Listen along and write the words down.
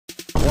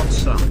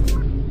what's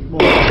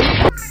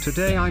up?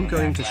 Today I'm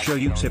going to show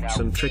you tips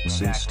and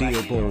tricks in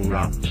Steel Ball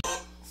Run.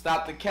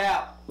 Stop the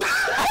cap.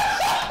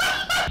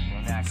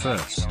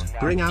 First,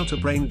 bring out a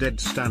brain dead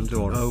stand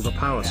or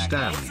overpower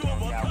stand.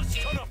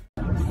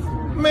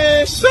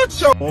 Man,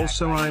 shut your...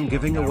 Also, I'm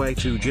giving away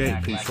 2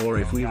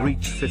 JP4 if we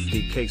reach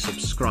 50k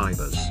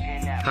subscribers.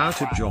 How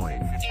to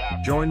join?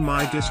 Join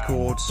my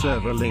Discord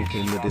server, link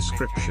in the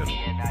description.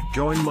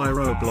 Join my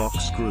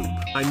Roblox group.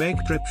 I make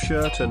drip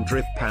shirt and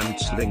drip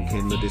pants, link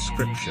in the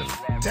description.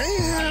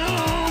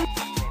 Damn!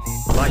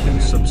 Like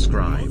and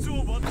subscribe.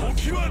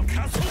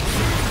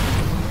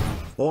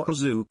 Or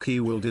Zuki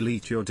will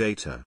delete your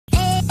data.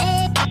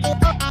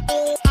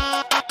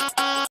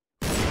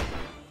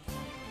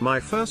 My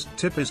first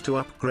tip is to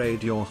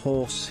upgrade your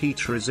horse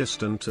heat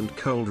resistant and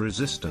cold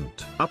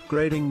resistant.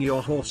 Upgrading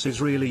your horse is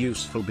really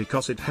useful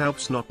because it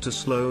helps not to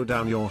slow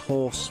down your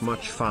horse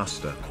much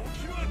faster.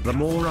 The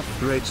more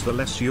upgrades, the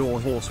less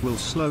your horse will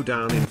slow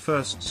down in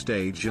first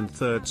stage and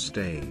third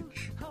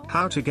stage.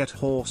 How to get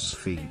horse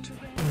feed?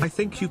 I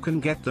think you can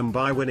get them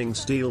by winning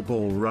Steel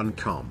Ball Run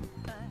comp.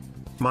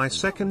 My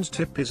second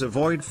tip is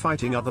avoid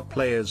fighting other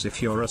players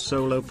if you're a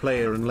solo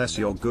player unless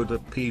you're good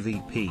at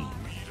PvP.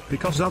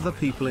 Because other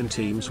people in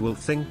teams will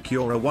think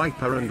you're a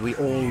wiper, and we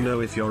all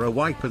know if you're a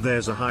wiper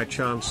there's a high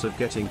chance of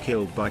getting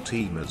killed by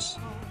teamers.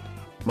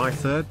 My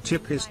third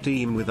tip is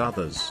team with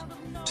others.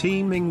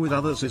 Teaming with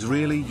others is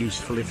really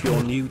useful if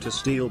you're new to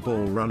Steel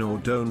Ball Run or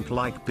don't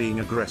like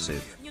being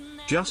aggressive.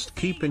 Just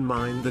keep in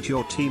mind that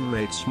your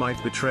teammates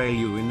might betray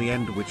you in the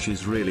end, which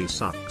is really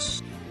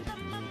sucks.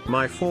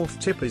 My fourth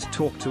tip is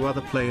talk to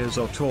other players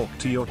or talk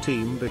to your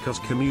team, because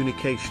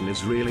communication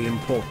is really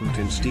important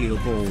in Steel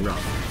Ball Run.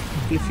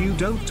 If you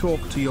don't talk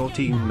to your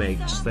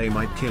teammates, they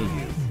might kill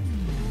you.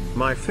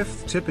 My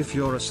fifth tip: if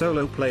you're a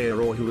solo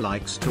player or who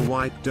likes to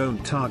wipe,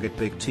 don't target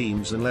big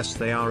teams unless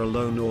they are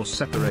alone or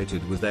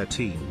separated with their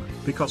team,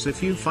 because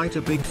if you fight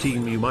a big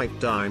team you might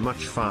die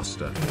much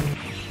faster.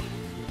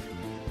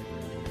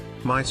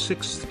 My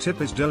sixth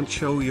tip is don't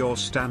show your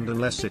stand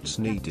unless it's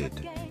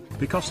needed.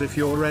 Because if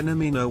your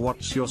enemy know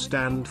what's your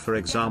stand, for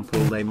example,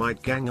 they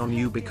might gang on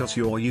you because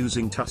you're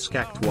using Tusk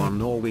Act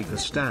 1 or weaker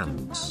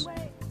stands.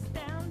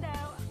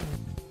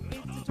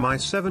 My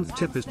seventh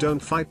tip is don't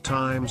fight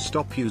time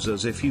stop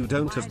users if you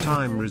don't have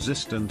time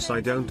resistance. I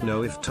don't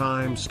know if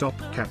time stop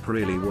cap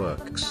really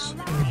works,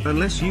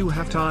 unless you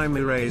have time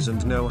erase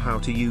and know how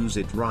to use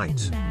it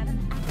right.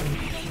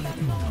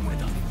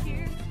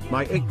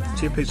 My eighth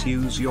tip is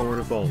use your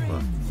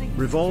revolver.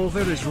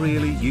 Revolver is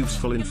really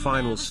useful in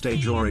final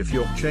stage or if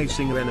you're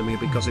chasing an enemy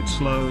because it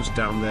slows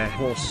down their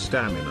horse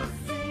stamina.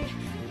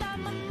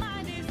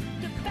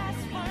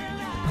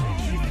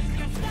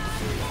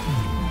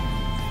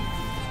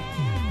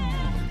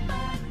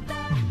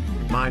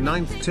 My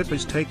ninth tip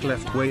is take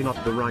left way,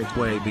 not the right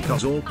way,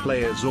 because all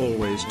players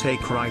always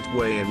take right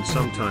way and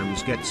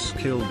sometimes gets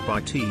killed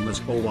by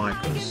teamers or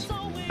wipers.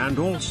 And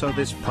also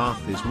this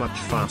path is much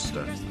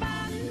faster.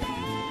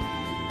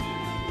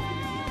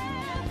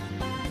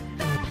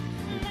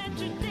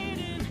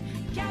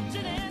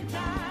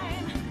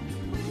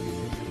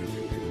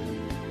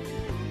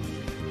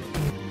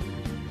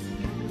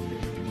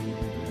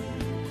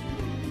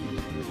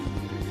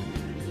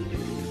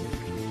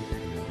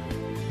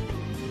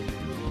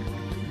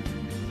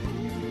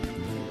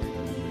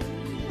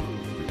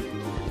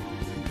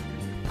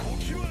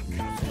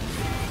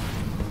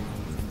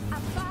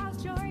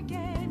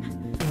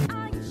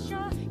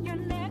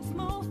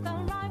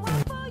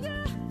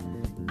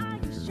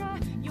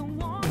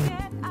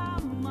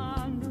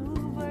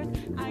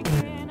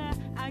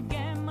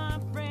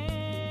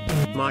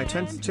 My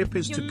 10th tip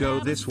is to go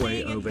this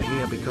way over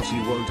here because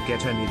you won't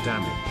get any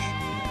damage.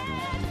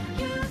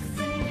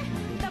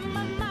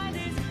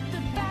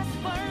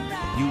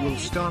 You will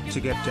start to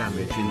get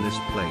damage in this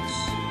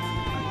place.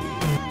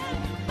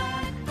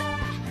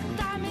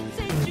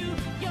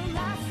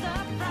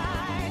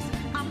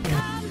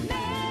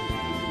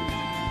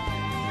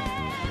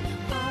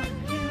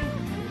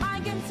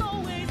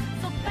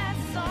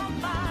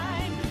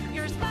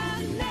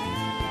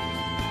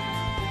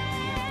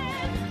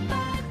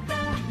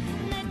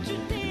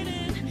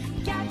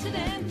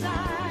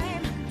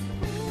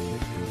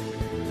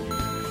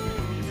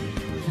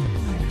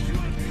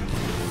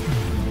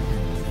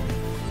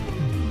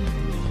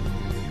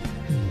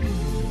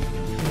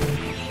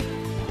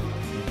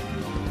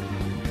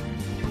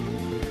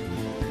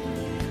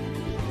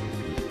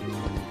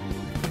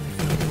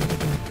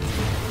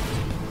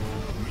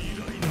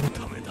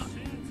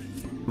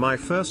 My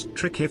first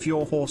trick: if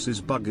your horse's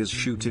bug is,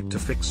 shoot it to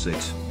fix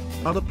it.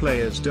 Other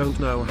players don't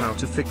know how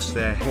to fix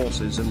their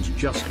horses and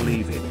just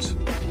leave it.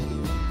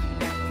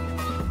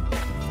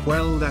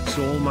 Well, that's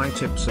all my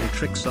tips and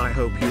tricks. I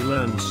hope you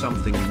learned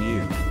something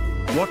new.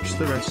 Watch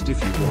the rest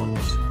if you want.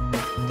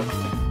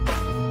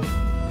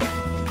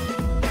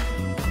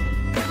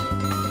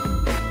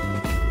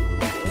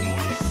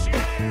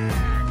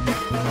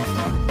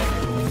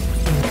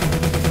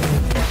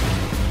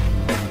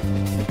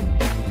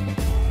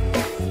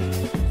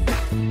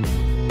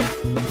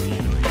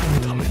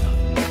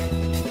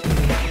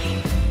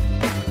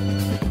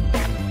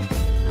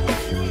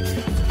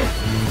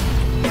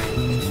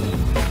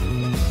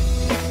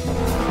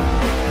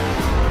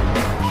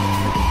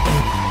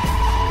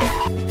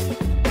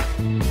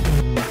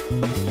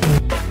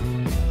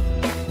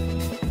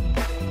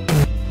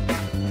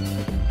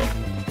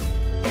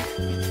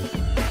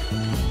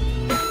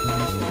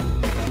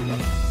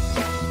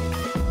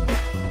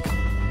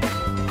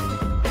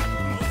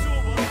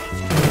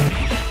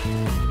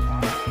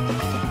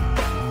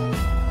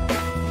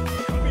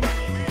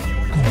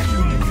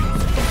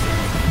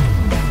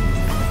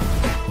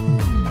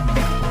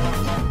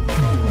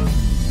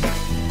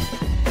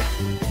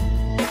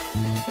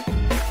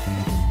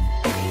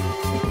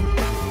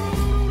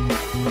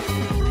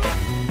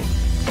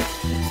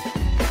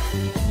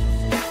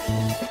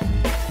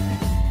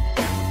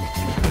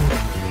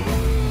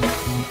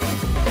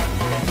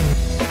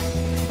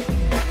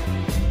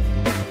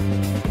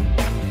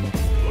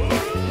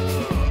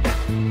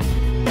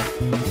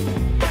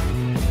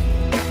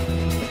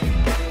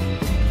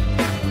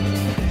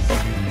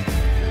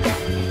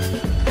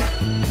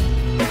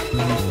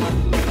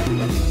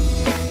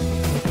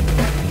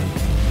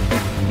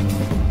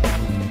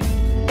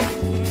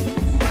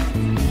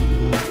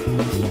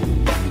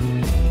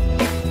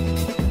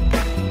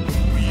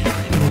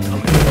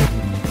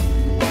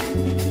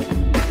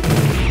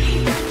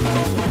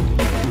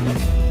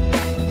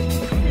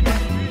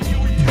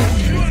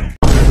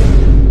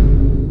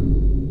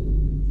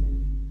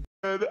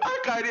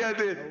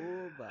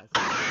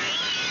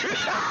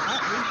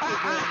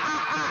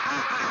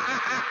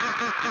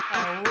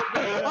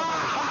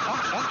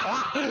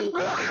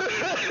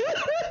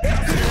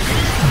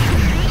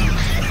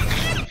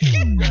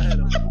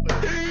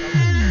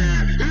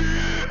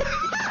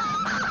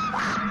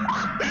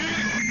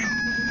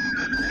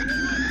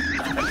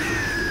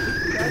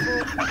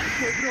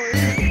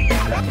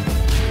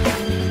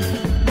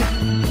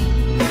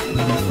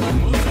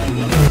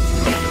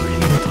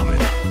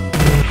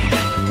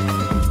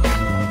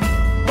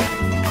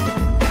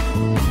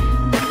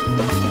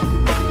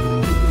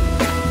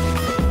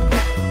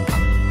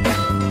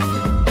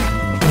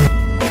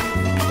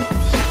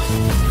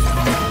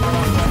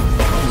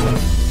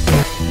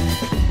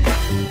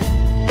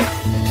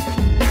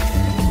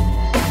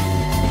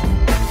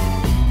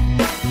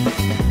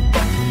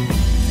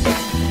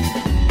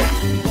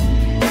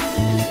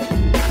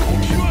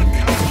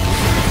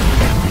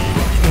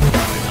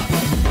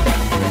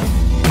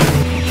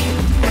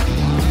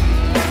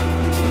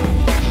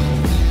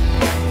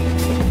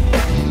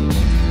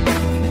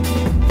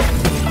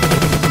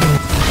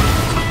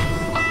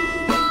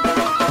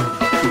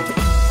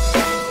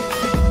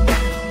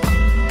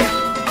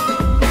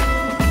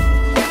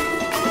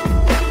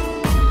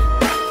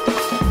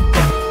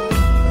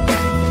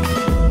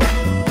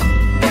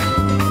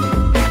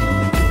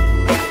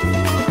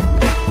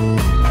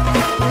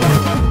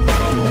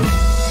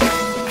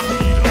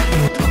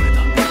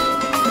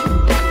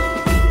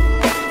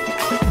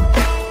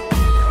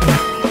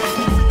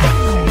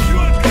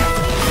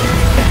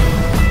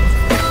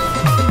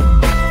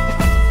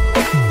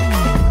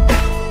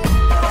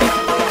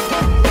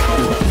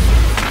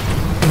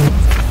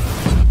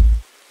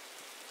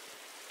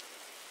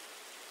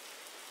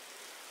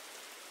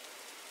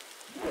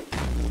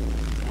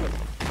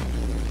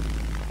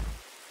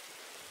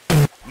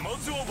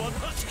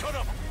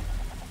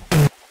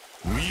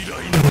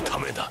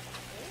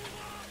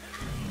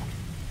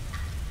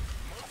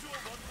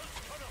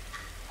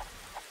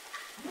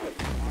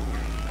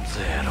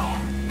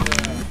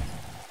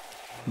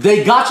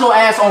 They got your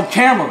ass on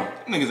camera.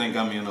 Niggas ain't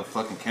got me on no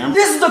fucking camera.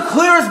 This is the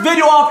clearest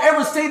video I've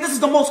ever seen. This is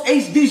the most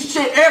HD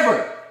shit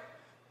ever.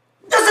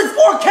 This is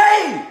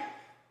 4K.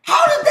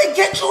 How did they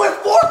get you in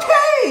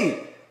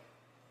 4K?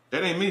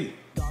 That ain't me.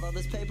 Got all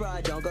this paper, I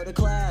don't go to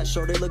class.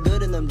 Shorty look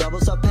good in them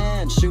double-up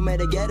pants. Shoe made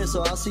to get it,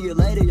 so I'll see you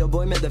later. Your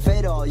boy made the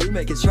fade, all you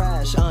make is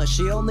trash.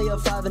 She only a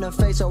 5 in her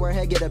face, so her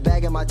head get a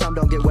bag and my time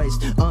don't get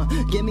waste.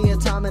 Give me a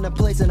time and a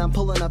place and I'm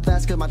pulling up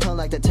fast cause my tongue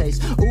like the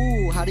taste.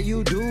 Ooh, how do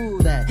you do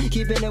that?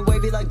 Keeping it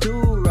wavy like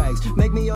do-rags. Make